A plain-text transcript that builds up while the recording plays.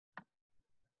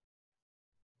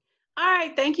All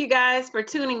right, thank you guys for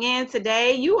tuning in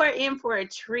today. You are in for a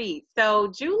treat.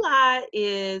 So, July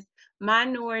is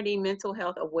Minority Mental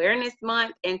Health Awareness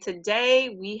Month, and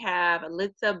today we have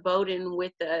Litza Bodden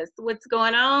with us. What's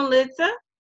going on, Litza?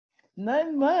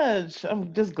 Not much.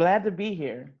 I'm just glad to be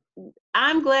here.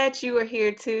 I'm glad you are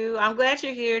here too. I'm glad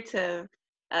you're here to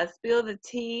spill the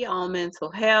tea on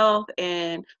mental health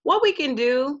and what we can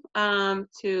do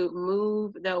to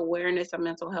move the awareness of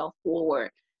mental health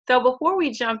forward. So, before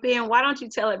we jump in, why don't you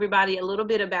tell everybody a little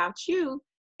bit about you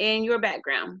and your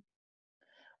background?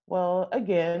 Well,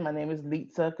 again, my name is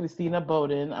Litza Cristina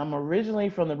Bodden. I'm originally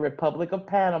from the Republic of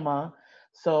Panama,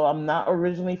 so I'm not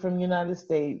originally from the United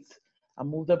States. I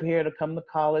moved up here to come to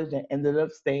college and ended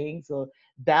up staying. So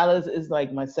Dallas is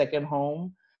like my second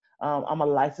home. I'm a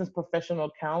licensed professional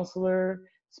counselor,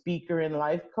 speaker, and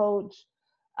life coach.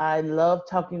 I love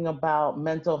talking about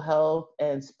mental health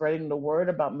and spreading the word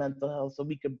about mental health so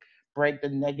we could break the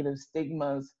negative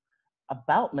stigmas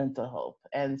about mental health.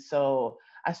 And so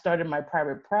I started my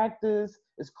private practice.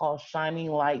 It's called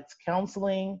Shining Lights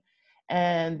Counseling.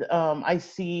 And I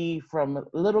see from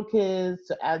little kids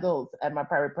to adults at my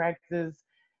private practice.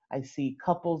 I see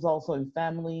couples also in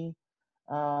family.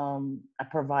 I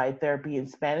provide therapy in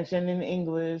Spanish and in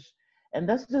English. And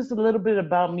that's just a little bit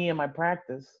about me and my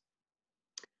practice.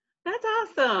 That's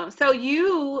awesome. So,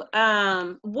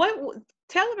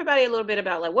 tell everybody a little bit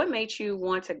about like what made you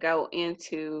want to go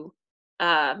into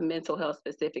mental health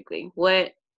specifically?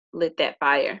 What lit that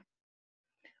fire?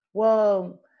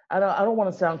 Well, I don't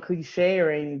want to sound cliche or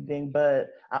anything,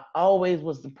 but I always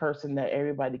was the person that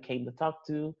everybody came to talk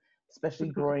to, especially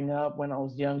growing up when I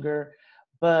was younger.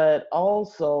 But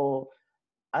also,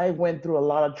 I went through a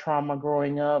lot of trauma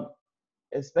growing up,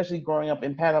 especially growing up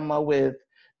in Panama with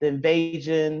the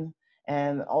invasion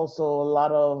and also a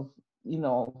lot of,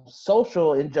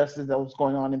 social injustice that was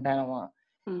going on in Panama.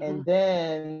 Hmm. And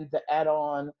then to add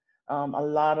on a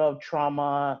lot of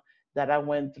trauma that I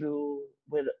went through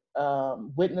with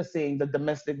witnessing the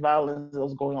domestic violence that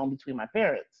was going on between my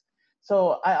parents.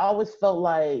 So I always felt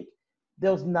like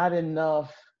there was not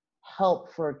enough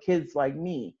help for kids like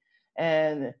me.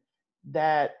 And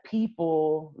that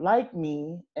people like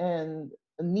me and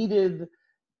needed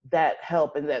that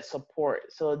help and that support.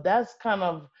 So that's kind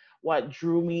of what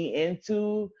drew me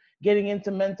into getting into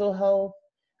mental health.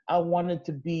 I wanted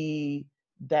to be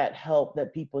that help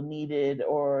that people needed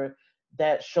or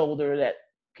that shoulder that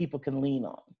people can lean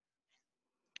on.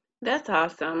 That's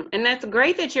awesome. And that's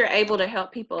great that you're able to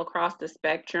help people across the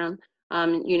spectrum.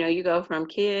 You go from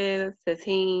kids to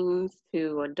teens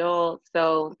to adults.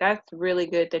 So that's really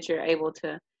good that you're able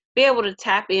to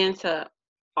tap into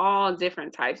all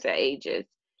different types of ages.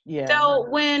 Yeah. So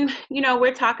when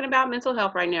we're talking about mental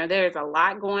health right now, there's a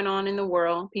lot going on in the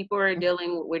world. We're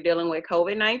dealing with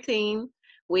COVID-19.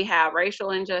 We have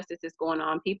racial injustices going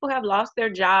on. People have lost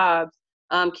their jobs.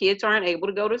 Kids aren't able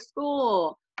to go to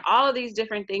school. All of these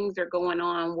different things are going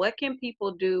on. What can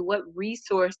people do? What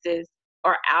resources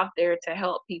are out there to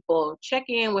help people check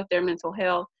in with their mental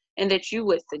health and that you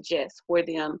would suggest for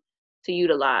them to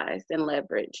utilize and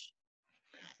leverage?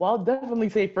 Well, I'll definitely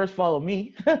say first follow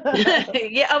me.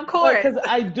 Yeah, of course. Because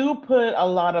I do put a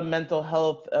lot of mental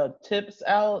health tips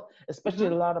out, especially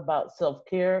a Mhm. lot about self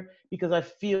care, because I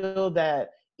feel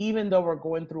that even though we're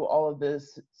going through all of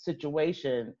this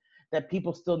situation, that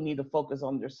people still need to focus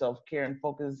on their self care and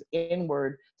focus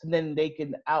inward so then they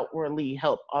can outwardly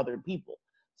help other people.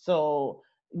 So,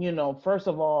 first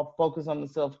of all, focus on the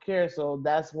self care. So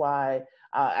that's why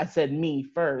I said me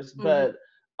first, Mhm. but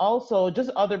also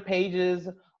just other pages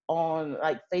on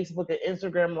like Facebook and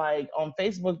Instagram. Like on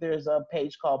Facebook, there's a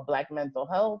page called Black Mental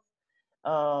Health.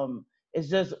 It's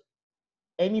just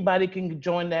anybody can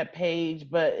join that page,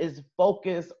 but it's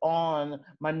focused on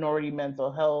minority mental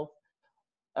health.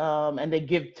 And they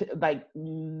give like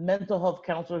mental health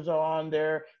counselors are on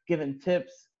there giving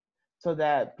tips so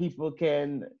that people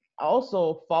can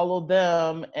also follow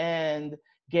them and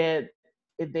get,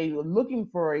 if they are looking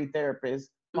for a therapist,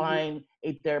 Mhm. find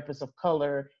a therapist of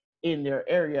color in their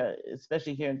area,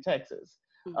 especially here in Texas.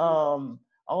 Mhm.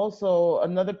 Also,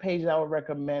 another page that I would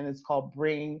recommend is called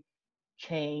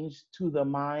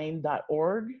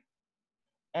bringchangetothemind.org.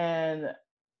 And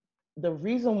the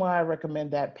reason why I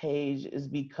recommend that page is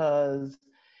because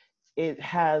it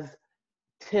has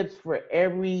tips for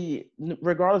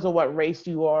regardless of what race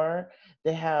you are,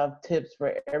 they have tips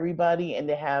for everybody and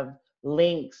they have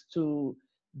links to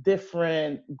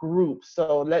different groups.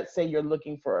 So let's say you're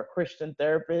looking for a Christian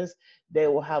therapist, they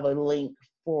will have a link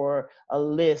for a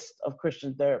list of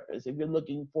Christian therapists. If you're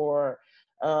looking for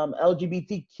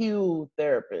LGBTQ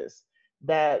therapists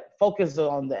that focuses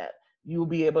on that, you'll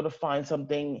be able to find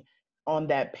something on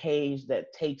that page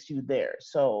that takes you there.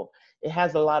 So it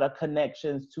has a lot of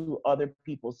connections to other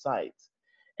people's sites.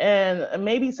 And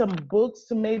maybe some books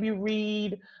to maybe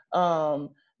read.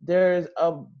 There's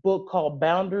a book called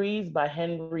Boundaries by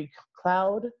Henry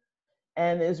Cloud,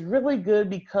 and it's really good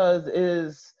because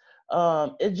it's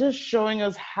just showing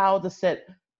us how to set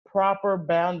proper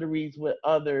boundaries with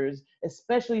others,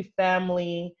 especially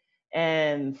family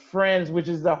and friends, which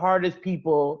is the hardest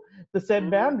people to set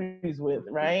Mhm. boundaries with,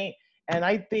 Mhm. right? And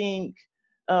I think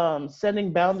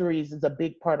setting boundaries is a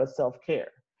big part of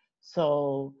self-care.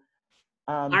 So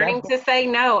that Learning book, to say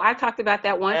no. I talked about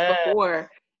that once uh, before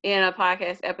in a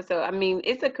podcast episode. I mean,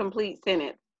 it's a complete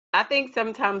sentence. I think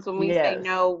sometimes when we say yes.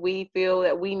 no, we feel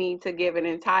that we need to give an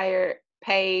entire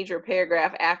page or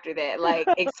paragraph after that, like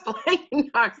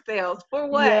explaining ourselves for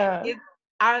what? Yeah,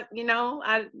 I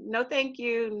no, thank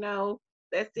you, no,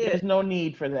 that's there's it. no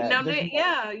need for that. There's no,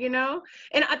 Yeah,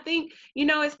 and I think,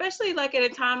 especially like at a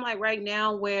time like right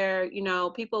now where,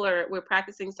 we're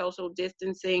practicing social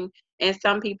distancing, and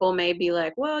some people may be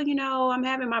like, well, I'm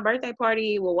having my birthday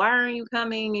party. Well, why aren't you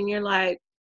coming? And you're like,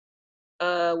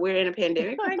 we're in a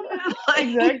pandemic right now. Like,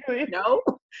 exactly. no,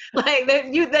 like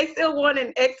they still want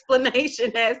an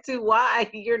explanation as to why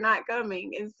you're not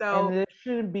coming. And And so, there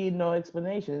shouldn't be no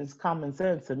explanation. It's common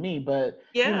sense to me, but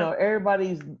yeah,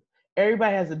 everybody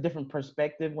has a different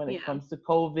perspective when it yeah. comes to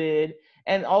COVID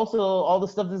and also all the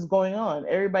stuff that's going on.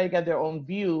 Everybody got their own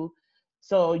view,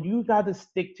 so you got to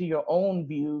stick to your own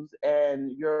views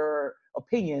and your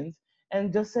opinions,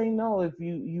 and just say no if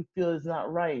you feel it's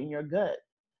not right in your gut.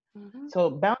 Hmm. So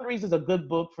Boundaries is a good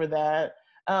book for that.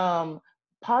 Um,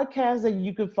 Podcasts that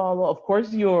you could follow, of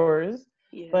course, yours,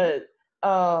 Yeah. but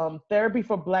Therapy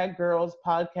for Black Girls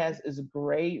podcast is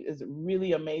great. It's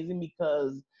really amazing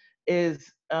because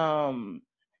is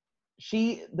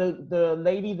the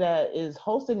lady that is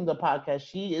hosting the podcast,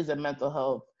 she is a mental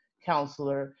health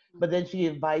counselor, but then she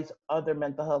invites other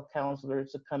mental health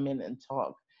counselors to come in and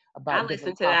talk I about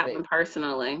different listened to that one topics.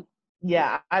 personally.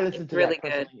 Yeah, I listened It's to that really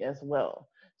good. personally as well.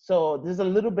 So there's a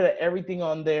little bit of everything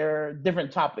on there,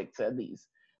 different topics at least.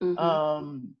 Hmm.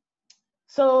 Um,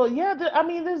 so yeah, I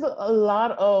mean, there's a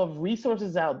lot of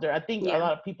resources out there. I think a Yeah.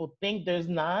 lot of people think there's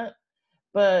not,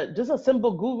 but just a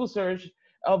simple Google search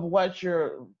of what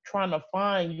you're trying to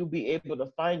find, you'll be able to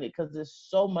find it because there's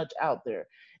so much out there.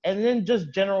 And then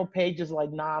just general pages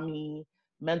like NAMI,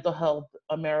 Mental Health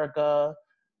America,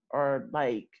 or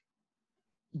like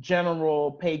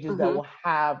general pages that Hmm. will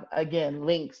have again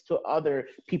links to other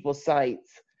people's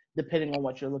sites depending on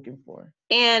what you're looking for.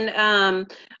 And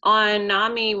on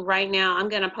NAMI right now, I'm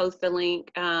going to post the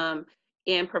link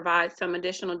and provide some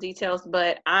additional details.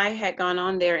 But I had gone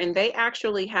on there, and they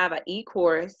actually have an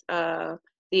e-course,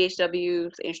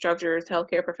 CHW's instructors,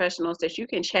 healthcare professionals, that you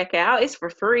can check out. It's for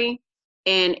free,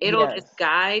 and it'll just Yes.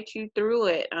 guide you through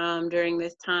it during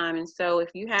this time. And so, if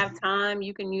you have time,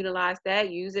 you can utilize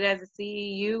that. Use it as a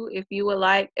CEU if you would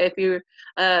like. If you're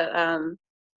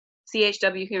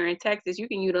CHW here in Texas, you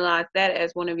can utilize that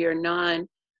as one of your non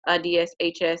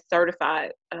DSHS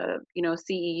certified,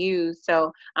 CEUs.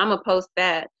 So I'm gonna post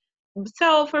that.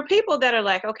 So for people that are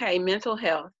like, okay, mental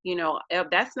health,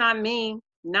 that's not me,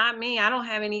 not me. I don't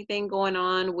have anything going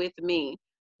on with me.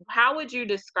 How would you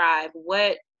describe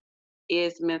what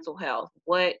is mental health?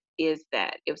 What is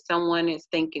that? If someone is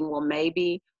thinking, well,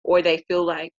 maybe, or they feel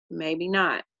like maybe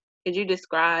not, could you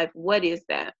describe what is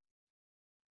that?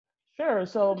 Sure.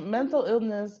 So mental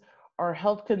illness are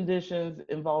health conditions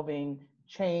involving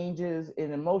changes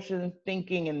in emotion,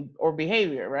 thinking, and or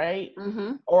behavior, right?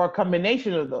 Mm-hmm. Or a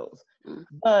combination of those.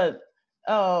 But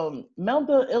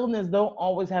mental illness don't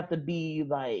always have to be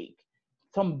like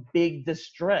some big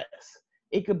distress.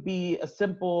 It could be as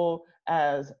simple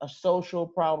as a social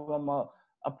problem,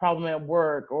 a problem at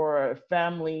work, or a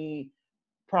family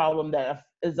problem that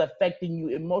is affecting you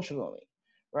emotionally,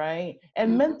 right?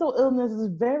 And Mm-hmm. mental illness is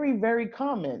very, very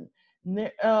common.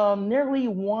 Nearly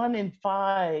 1 in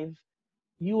 5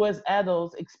 US adults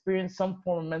experience some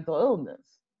form of mental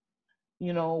illness.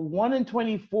 1 in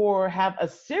 24 have a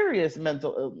serious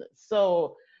mental illness.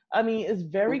 So, I mean, it's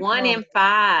very One common. in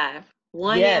five.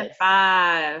 One in Yes,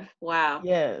 five. Wow.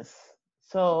 yes.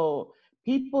 So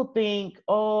people think,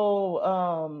 oh,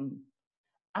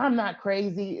 I'm not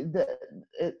crazy.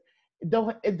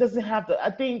 It doesn't have to.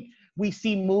 I think we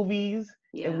see movies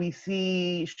and Yeah. we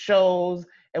see shows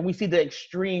and we see the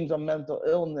extremes of mental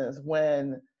illness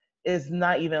when it's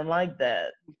not even like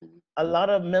that. Mhm. A lot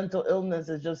of mental illness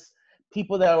is just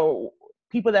people that are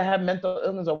people that have mental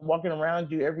illness are walking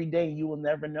around you every day. You will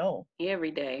never know.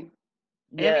 Every day.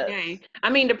 Every Yes. day. I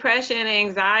mean, depression,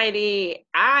 anxiety,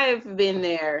 I've been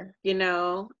there, you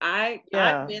know. I've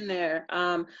Yeah. been there.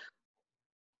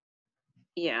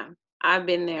 Yeah, I've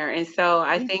been there. And so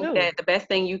I Me think too. that the best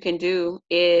thing you can do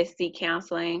is seek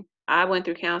counseling. I went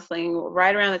through counseling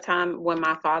right around the time when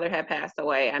my father had passed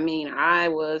away. I mean, I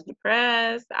was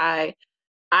depressed. I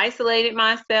isolated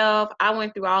myself. I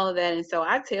went through all of that. And so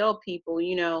I tell people,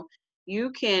 you know,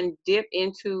 you can dip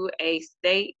into a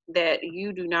state that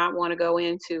you do not want to go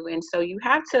into. And so you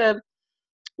have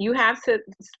to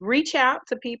reach out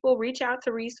to people, reach out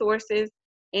to resources,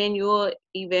 and you'll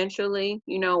eventually,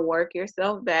 you know, work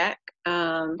yourself back,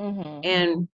 Hmm.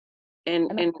 and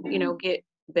and And and you know, get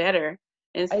better.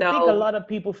 And I think a so, lot of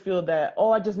people feel that,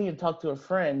 oh, I just need to talk to a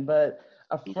friend, but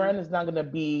a yeah. friend is not going to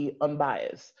be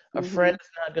unbiased. A friend Mhm. is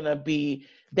not going to be,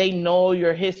 they know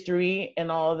your history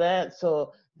and all that.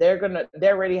 So they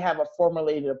already have a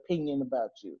formulated opinion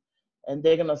about you, and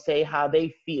they're going to say how they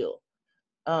feel.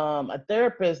 A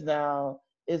therapist now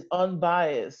is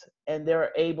unbiased, and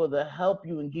they're able to help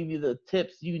you and give you the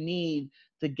tips you need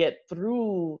to get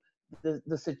through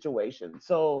the situation.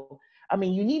 So, I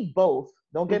mean, you need both.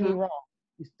 Don't get me Mhm. wrong.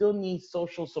 You still need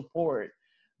social support,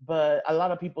 but a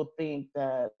lot of people think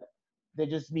that they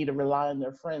just need to rely on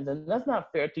their friends, and that's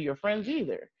not fair to your friends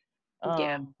either.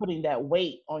 Yeah. Putting that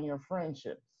weight on your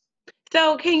friendships.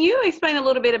 So, can you explain a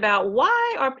little bit about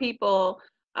why are people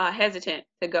hesitant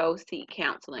to go seek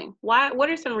counseling? Why? What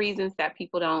are some reasons that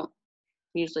people don't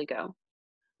usually go?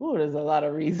 Ooh, there's a lot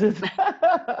of reasons.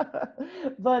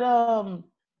 But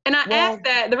And I ask well,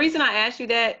 that, the reason I ask you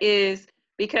that is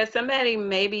because somebody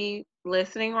may be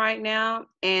listening right now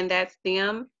and that's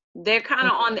them. They're kind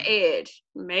of on the mhm. edge.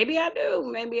 Maybe I do,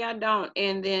 maybe I don't.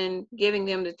 And then giving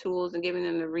them the tools and giving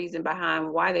them the reason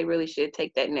behind why they really should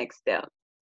take that next step.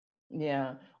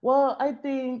 Yeah. Well, I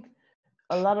think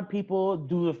a lot of people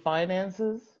do the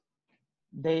finances.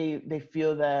 They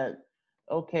feel that,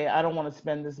 okay, I don't want to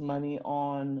spend this money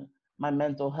on my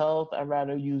mental health. I'd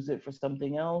rather use it for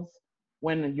something else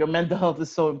when your mental health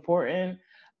is so important.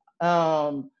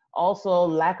 Also,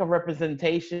 lack of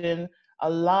representation. A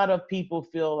lot of people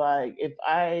feel like if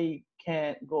I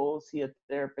can't go see a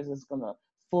therapist, it's gonna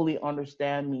fully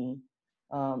understand me.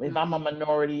 If I'm a Mhm.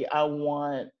 minority, I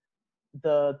want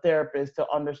the therapist to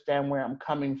understand where I'm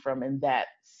coming from in that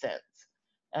sense.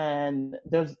 And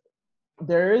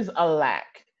there is a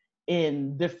lack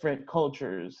in different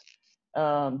cultures,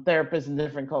 therapists in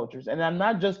different cultures, and I'm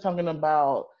not just talking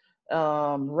about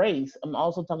race. I'm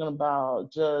also talking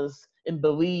about just in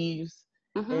beliefs,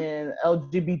 Mhm. in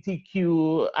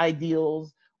LGBTQ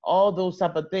ideals, all those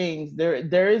type of things.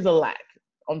 There is a lack,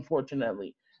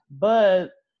 unfortunately,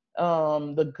 but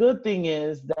the good thing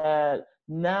is that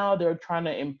now they're trying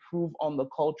to improve on the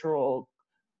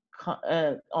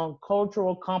on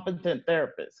cultural competent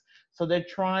therapists. So they're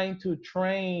trying to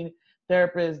train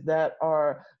therapists that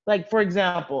are like, for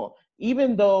example,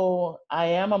 even though I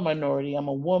am a minority, I'm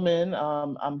a woman,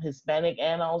 I'm Hispanic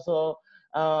and also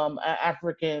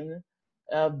African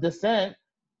descent.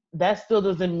 That still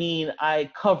doesn't mean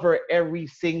I cover every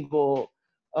single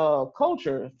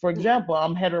culture. For Yeah. example,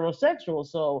 I'm heterosexual,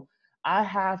 so I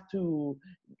have to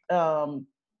um,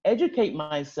 educate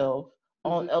myself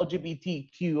on Mhm.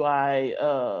 LGBTQI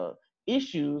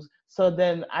issues so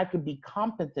then I could be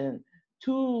competent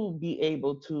to be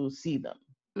able to see them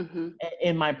Mhm.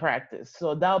 in my practice.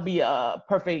 So that'll be a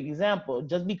perfect example.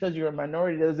 Just because you're a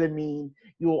minority doesn't mean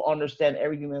you will understand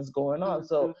everything that's going on. Mhm.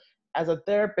 So as a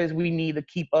therapist, we need to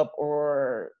keep up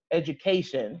our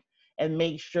education and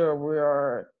make sure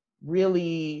we're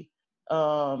really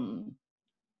um,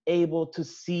 able to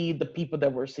see the people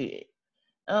that we're seeing.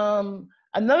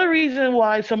 Another reason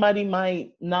why somebody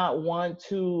might not want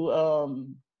to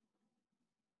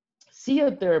see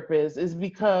a therapist is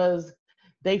because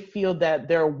they feel that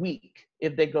they're weak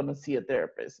if they're going to see a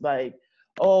therapist. Like,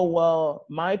 oh, well,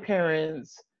 my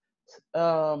parents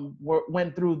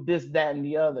went through this, that, and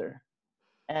the other,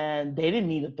 and they didn't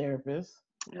need a therapist.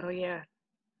 Oh yeah.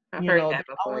 I've You heard know, they that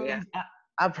before, yeah. always,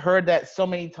 I've heard that so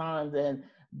many times, and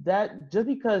that just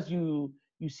because you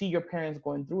see your parents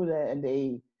going through that and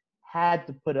they had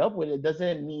to put up with it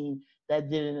doesn't mean that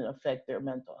didn't affect their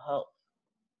mental health.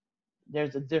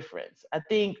 There's a difference. I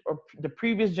think the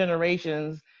previous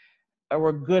generations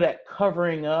were good at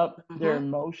covering up their Mhm.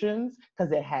 emotions because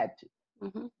they had to.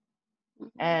 Mhm.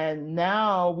 Mhm. And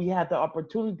now we have the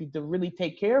opportunity to really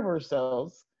take care of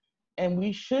ourselves, and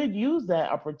we should use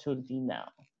that opportunity now.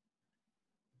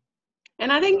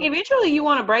 And I think eventually you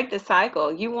want to break the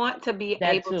cycle. You want to be That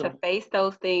able to too. face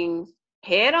those things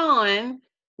head on,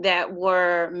 that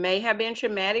may have been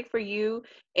traumatic for you,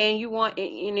 and you want,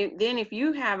 and then if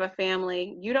you have a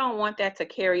family, you don't want that to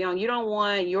carry on. You don't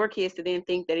want your kids to then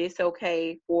think that it's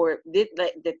okay for this,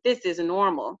 that this is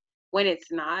normal when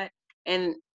it's not,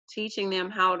 and teaching them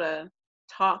how to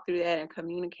talk through that and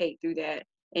communicate through that,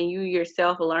 and you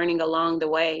yourself learning along the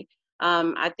way.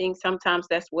 I think sometimes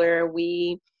that's where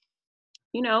we,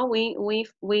 you know,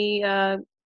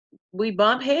 we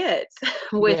bump heads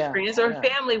with Yeah, friends or yeah.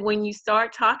 family when you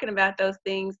start talking about those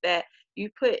things that you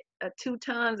put 2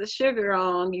 tons of sugar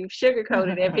on, you've sugar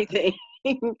coated everything.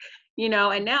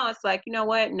 And now it's like, you know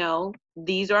what? No,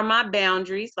 these are my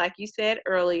boundaries, like you said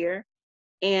earlier,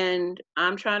 and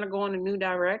I'm trying to go in a new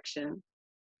direction.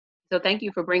 So thank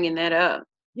you for bringing that up.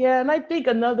 Yeah, and I think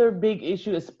another big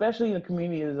issue, especially in the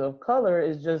communities of color,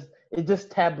 is just it's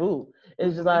just taboo.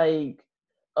 It's just Mhm. like,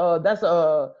 that's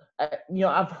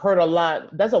I've heard a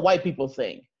lot. That's a white people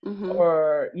thing, Mhm.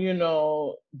 or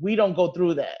we don't go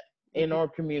through that in Mhm. our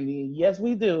community. Yes,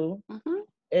 we do. Mhm.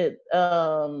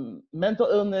 Mental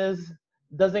illness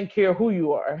doesn't care who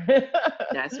you are.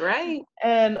 That's right.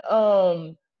 And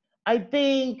I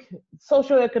think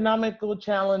socioeconomical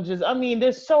challenges. I mean,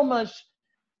 there's so much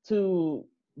to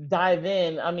dive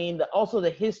in. I mean, also the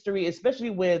history, especially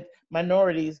with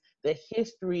minorities, the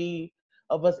history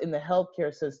of us in the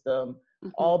healthcare system,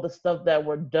 Mhm. all the stuff that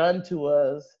were done to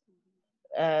us,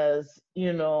 as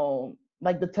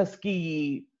like the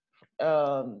Tuskegee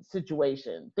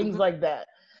situation, things Mhm. like that.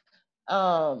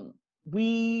 Um,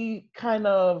 we kind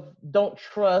of don't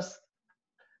trust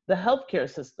the healthcare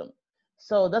system.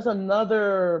 So that's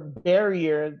another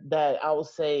barrier that I would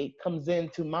say comes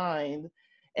into mind.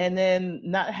 And then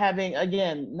not having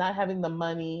the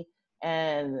money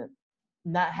and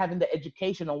not having the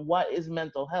education on what is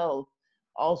mental health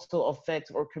also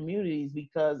affects our communities,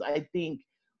 because I think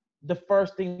the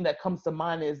first thing that comes to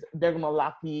mind is they're going to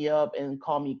lock me up and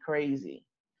call me crazy,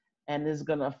 and it's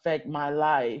going to affect my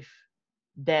life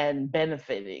than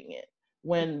benefiting it,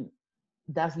 when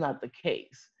that's not the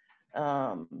case.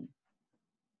 Um,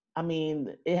 I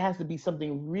mean, it has to be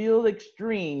something real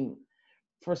extreme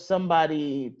for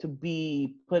somebody to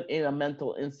be put in a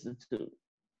mental institute.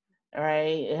 All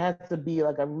right. It has to be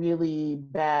like a really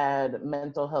bad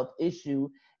mental health issue.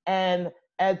 And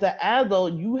as an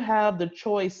adult, you have the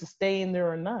choice to stay in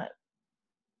there or not.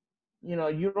 You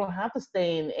don't have to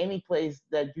stay in any place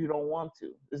that you don't want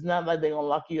to. It's not like they're gonna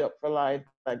lock you up for life,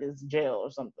 like it's jail or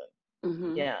something.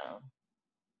 Mhm. Yeah.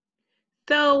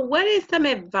 So, what is some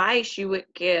advice you would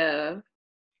give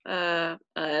us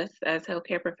as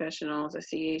healthcare professionals, a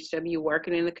CHW,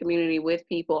 working in the community with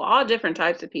people, all different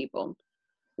types of people,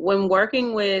 when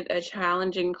working with a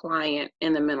challenging client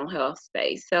in the mental health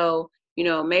space? So,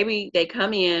 maybe they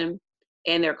come in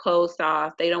and they're closed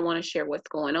off, they don't want to share what's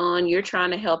going on. You're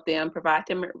trying to help them, provide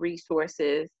them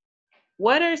resources.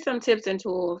 What are some tips and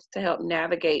tools to help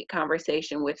navigate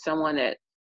conversation with someone that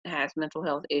has mental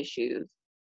health issues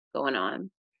going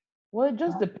on? Well, it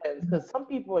just depends, because some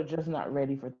people are just not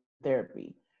ready for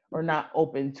therapy or not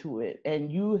open to it.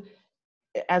 And you,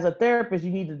 as a therapist,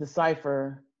 you need to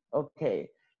decipher, okay,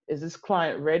 is this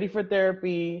client ready for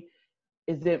therapy?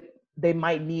 Is it they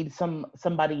might need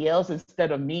somebody else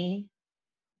instead of me?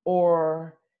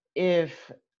 Or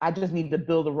if I just need to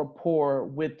build a rapport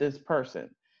with this person.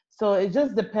 So it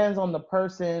just depends on the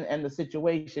person and the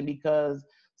situation, because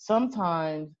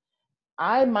sometimes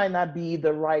I might not be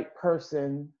the right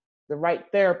person, the right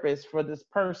therapist for this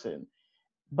person,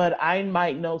 but I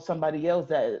might know somebody else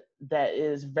that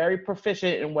is very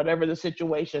proficient in whatever the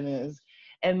situation is,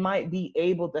 and might be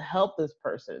able to help this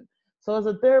person. So as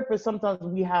a therapist, sometimes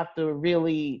we have to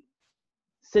really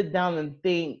sit down and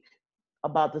think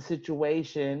about the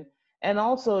situation, and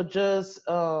also just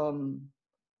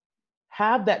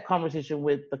have that conversation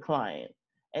with the client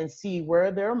and see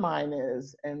where their mind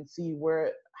is, and see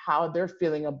where how they're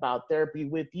feeling about therapy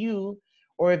with you,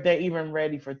 or if they're even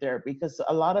ready for therapy, because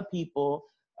a lot of people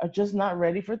are just not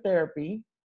ready for therapy,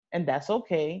 and that's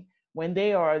okay. When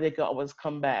they are, they can always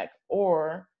come back,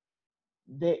 or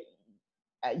they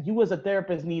you as a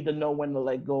therapist need to know when to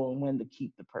let go and when to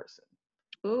keep the person.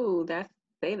 Ooh, that's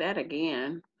say that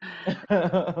again.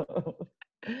 Well,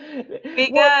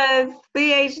 Because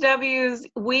CHWs,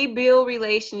 we build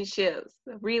relationships.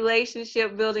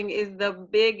 Relationship building is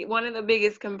one of the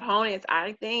biggest components,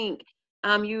 I think.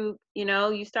 You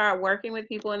start working with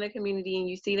people in the community and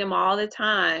you see them all the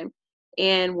time.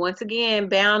 And once again,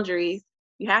 boundaries,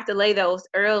 you have to lay those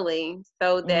early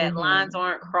so that lines hmm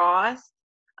aren't crossed.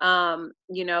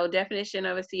 Definition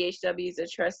of a CHW is a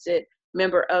trusted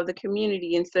member of the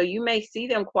community. And so you may see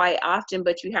them quite often,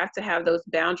 but you have to have those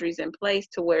boundaries in place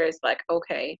to where it's like,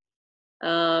 okay,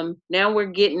 Now we're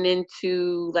getting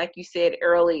into, like you said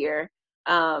earlier,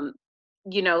 um,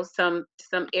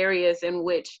 some areas in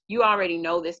which you already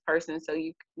know this person, so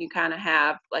you kind of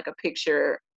have like a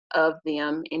picture of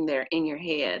them in your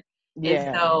head. And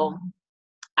Yeah, so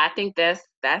I think that's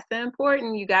the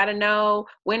important. You got to know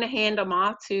when to hand them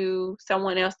off to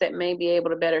someone else that may be able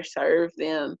to better serve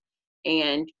them.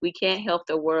 And we can't help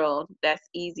the world. That's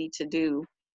easy to do,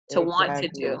 to want to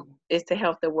exactly. do, is to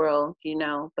help the world,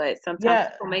 but sometimes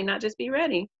Yeah, people may not just be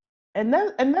ready. and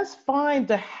that's fine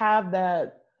to have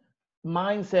that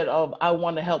mindset of I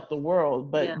want to help the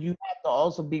world, Yeah. but you have to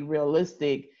also be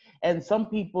realistic. And some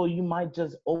people you might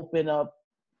just open up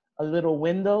a little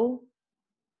window,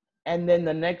 and then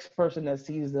the next person that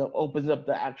sees them opens up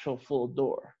the actual full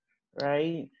door,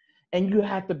 right? And you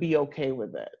have to be okay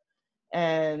with that.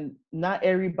 And not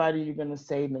everybody you're going to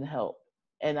save and help.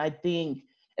 And I think,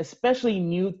 especially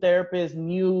new therapists,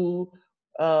 new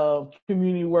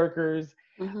community workers,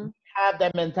 Hmm. have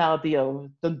that mentality of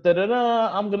dun, dun, dun,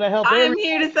 dun, I'm going to help I am every.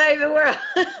 here to save the world.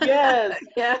 Yes,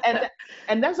 Yeah, and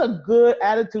and that's a good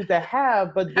attitude to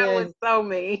have. But that was then so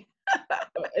me.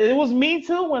 it was me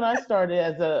too when I started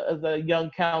as a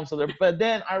young counselor. But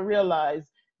then I realized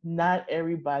not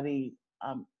everybody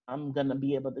I'm gonna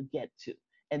be able to get to,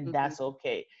 and Hmm. that's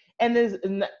okay. And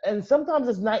sometimes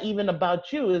it's not even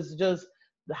about you. It's just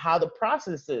how the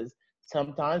process is.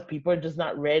 Sometimes people are just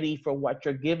not ready for what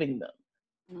you're giving them,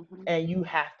 Hmm. and you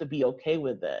have to be okay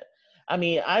with that. I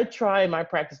mean, I try in my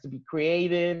practice to be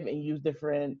creative and use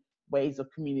different ways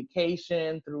of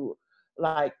communication through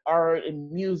like art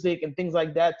and music and things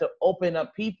like that to open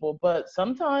up people. But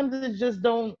sometimes it just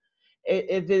don't.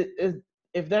 If it is,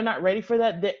 if they're not ready for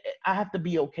that, I have to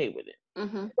be okay with it.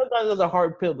 Hmm. Sometimes it's a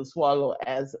hard pill to swallow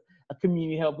as a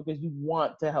community help because you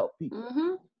want to help people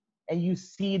Hmm. and you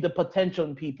see the potential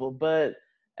in people. But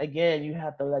again, you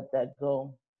have to let that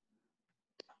go.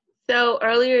 So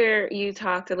earlier you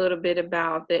talked a little bit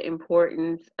about the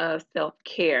importance of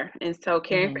self-care. And so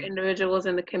caring for Mhm. individuals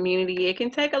in the community, it can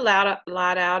take a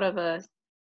lot out of us.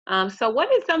 So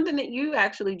what is something that you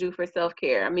actually do for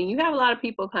self-care? I mean, you have a lot of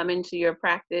people come into your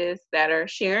practice that are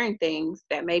sharing things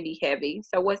that may be heavy.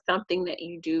 So what's something that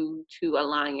you do to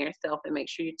align yourself and make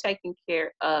sure you're taking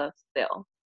care of self?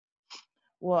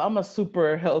 Well, I'm a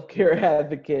super healthcare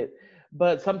advocate,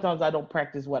 but sometimes I don't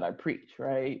practice what I preach,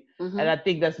 right? And Mhm. I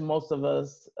think that's most of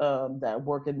us that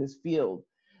work in this field.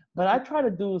 But I Mhm. try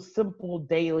to do simple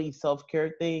daily self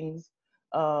care things,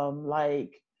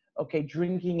 like, okay,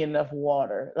 drinking enough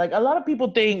water. Like a lot of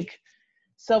people think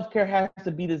self care has to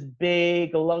be this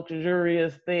big,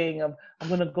 luxurious thing of I'm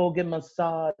going to go get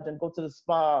massage and go to the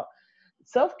spa.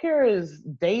 Self care is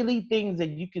daily things that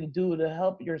you can do to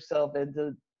help yourself and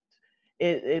to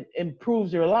it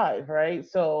improves your life, right?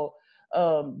 So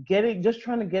getting just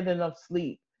trying to get enough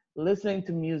sleep, listening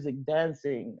to music,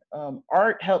 dancing,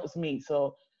 art helps me.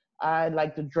 So I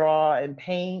like to draw and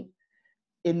paint.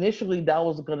 Initially, that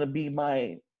was gonna be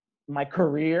my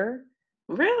career.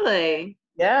 Really?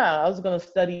 Yeah, I was gonna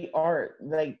study art.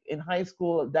 Like in high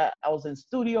school, that I was in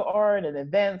studio art and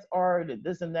advanced art and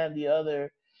this and that and the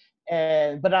other.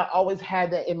 And but I always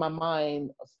had that in my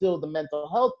mind, still the mental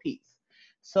health piece.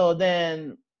 So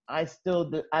then I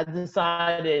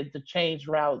decided to change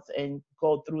routes and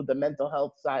go through the mental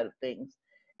health side of things,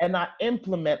 and I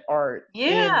implement art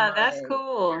in Yeah, that's my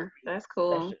cool. therapy That's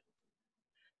cool. session.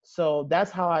 So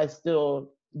that's how I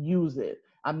still use it.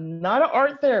 I'm not an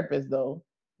art therapist though.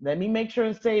 Let me make sure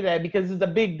and say that because it's a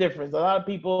big difference. A lot of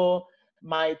people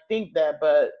might think that,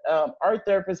 but art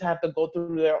therapists have to go through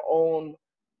their own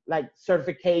like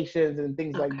certifications and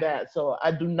things like Okay. that. So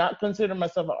I do not consider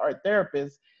myself an art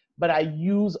therapist, but I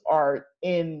use art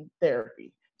in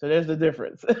therapy. So there's the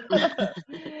difference.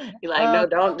 You're like, um, no,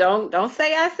 don't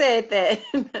say I said that.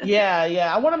 yeah,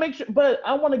 yeah. I want to make sure, but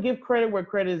I want to give credit where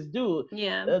credit is due.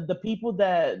 Yeah. The people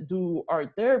that do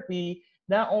art therapy,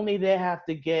 not only they have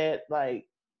to get like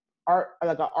art,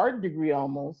 like an art degree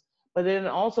almost, but then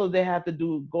also they have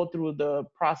to go through the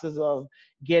process of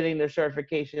getting their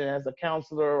certification as a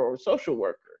counselor or social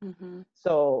worker. Hmm.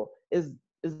 So is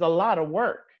a lot of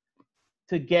work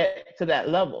to get to that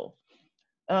level.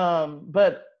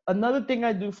 But another thing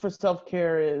I do for self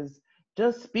care is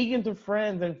just speaking to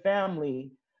friends and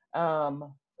family,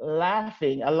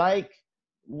 laughing. I like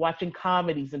watching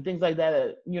comedies and things like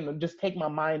that. Just take my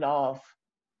mind off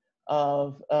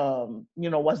of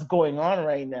what's going on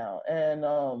right now, and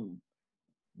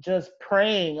just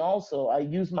praying. Also, I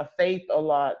use my faith a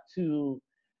lot to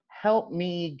help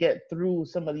me get through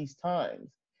some of these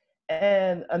times.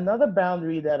 And another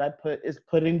boundary that I put is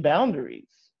putting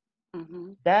boundaries.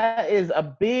 Hmm. That is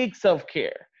a big self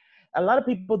care. a lot of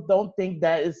people don't think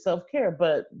that is self-care,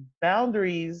 but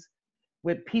boundaries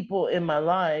with people in my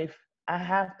life, I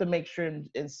have to make sure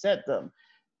and set them.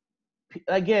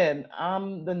 Again,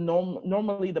 I'm the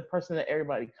normally the person that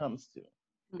everybody comes to.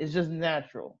 It's Mhm. just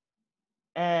natural.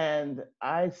 And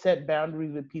I set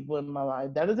boundaries with people in my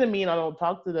life. That doesn't mean I don't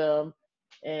talk to them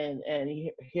and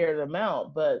hear them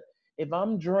out, but if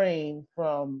I'm drained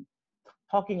from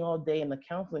talking all day in the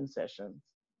counseling sessions,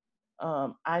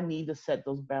 I need to set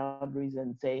those boundaries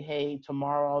and say, hey,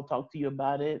 tomorrow I'll talk to you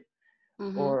about it,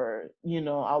 Mhm. or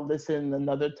I'll listen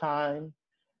another time,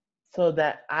 so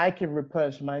that I can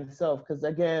replenish myself. Because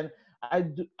again,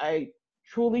 I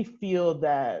truly feel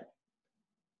that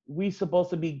we supposed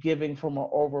to be giving from an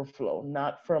overflow,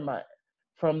 not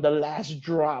from the last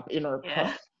drop in our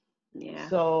Yeah. cup. Yeah.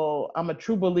 So I'm a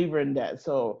true believer in that.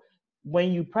 So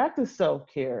when you practice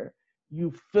self-care,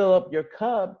 you fill up your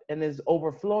cup and it's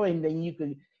overflowing, then you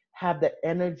can have the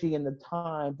energy and the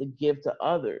time to give to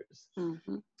others.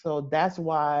 Mhm. So that's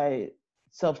why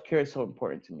self-care is so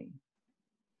important to me.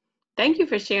 Thank you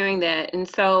for sharing that. And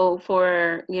so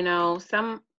for,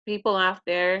 some people out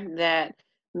there that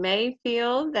may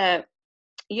feel that,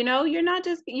 you're not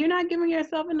giving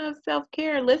yourself enough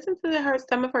self-care, listen to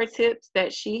some of her tips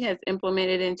that she has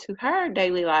implemented into her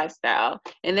daily lifestyle.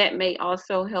 And that may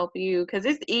also help you, because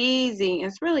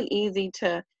it's really easy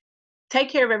to take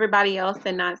care of everybody else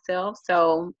and not self.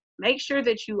 So make sure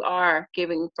that you are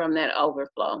giving from that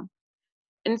overflow.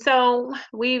 And so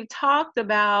we've talked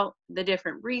about the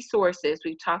different resources.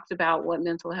 We've talked about what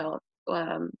mental health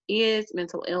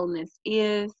mental illness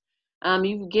is.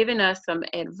 You've given us some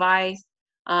advice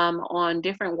on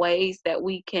different ways that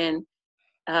we can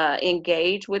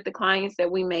engage with the clients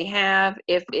that we may have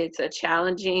if it's a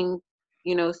challenging,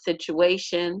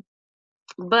 situation.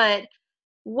 But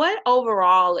what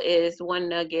overall is one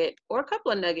nugget or a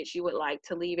couple of nuggets you would like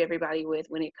to leave everybody with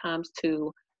when it comes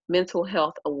to mental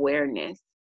health awareness?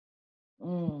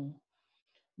 Mm.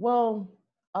 Well,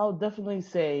 I'll definitely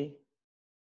say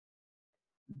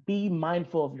be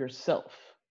mindful of yourself,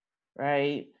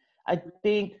 right? I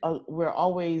think we're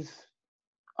always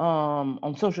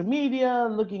on social media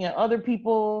looking at other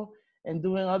people and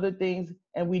doing other things,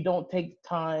 and we don't take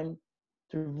time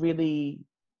to really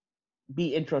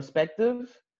be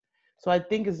introspective. So I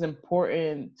think it's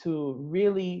important to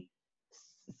really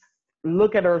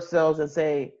look at ourselves and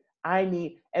say, I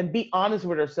need, and be honest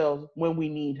with ourselves when we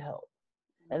need help.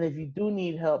 And if you do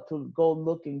need help, to go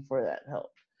looking for that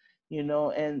help,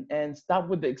 and stop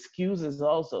with the excuses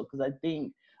also, because I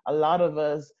think a lot of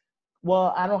us,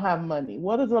 well, I don't have money.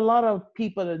 Well, there's a lot of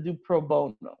people that do pro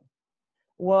bono.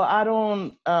 Well, I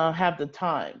don't have the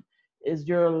time. Is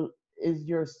your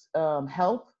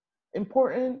health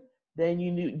important? Then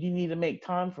you need to make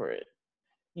time for it.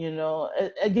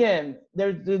 Again,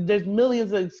 there's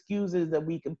millions of excuses that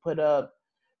we can put up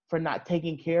for not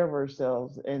taking care of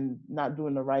ourselves and not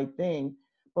doing the right thing.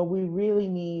 But we really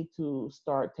need to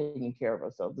start taking care of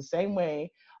ourselves. The same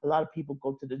way a lot of people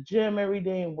go to the gym every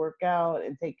day and work out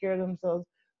and take care of themselves,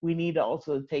 we need to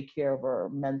also take care of our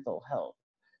mental health.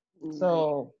 Very,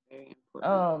 So very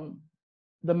important. um,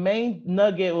 the main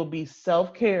nugget will be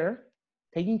self-care,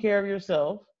 taking care of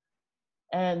yourself,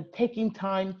 and taking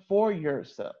time for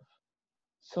yourself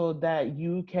so that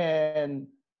you can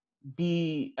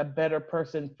be a better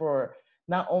person for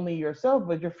not only yourself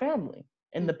but your family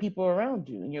and Mm. the people around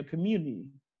you in your community.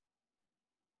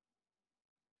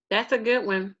 That's a good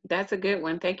one. That's a good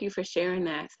one. Thank you for sharing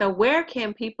that. So, where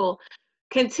can people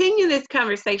continue this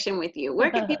conversation with you?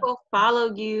 Where can people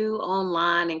follow you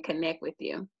online and connect with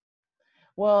you?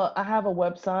 Well, I have a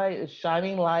website, it's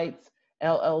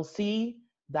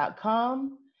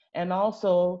shininglightsllc.com, and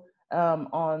also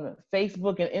on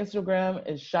Facebook and Instagram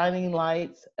is Shining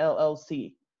Lights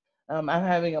LLC. I'm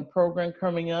having a program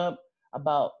coming up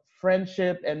about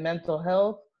friendship and mental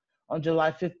health on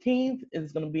July 15th.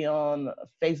 It's going to be on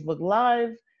Facebook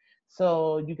Live.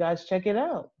 So you guys check it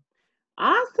out.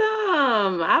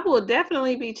 Awesome. I will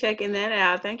definitely be checking that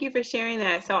out. Thank you for sharing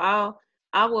that. So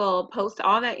I will post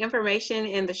all that information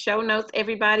in the show notes,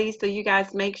 everybody. So you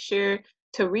guys make sure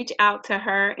to reach out to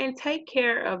her and take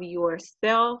care of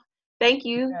yourself. Thank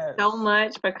you so Yes,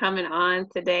 much for coming on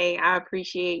today. I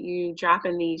appreciate you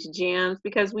dropping these gems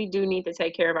because we do need to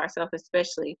take care of ourselves,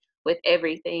 especially with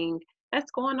everything that's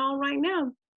going on right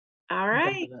now. All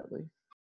right. definitely.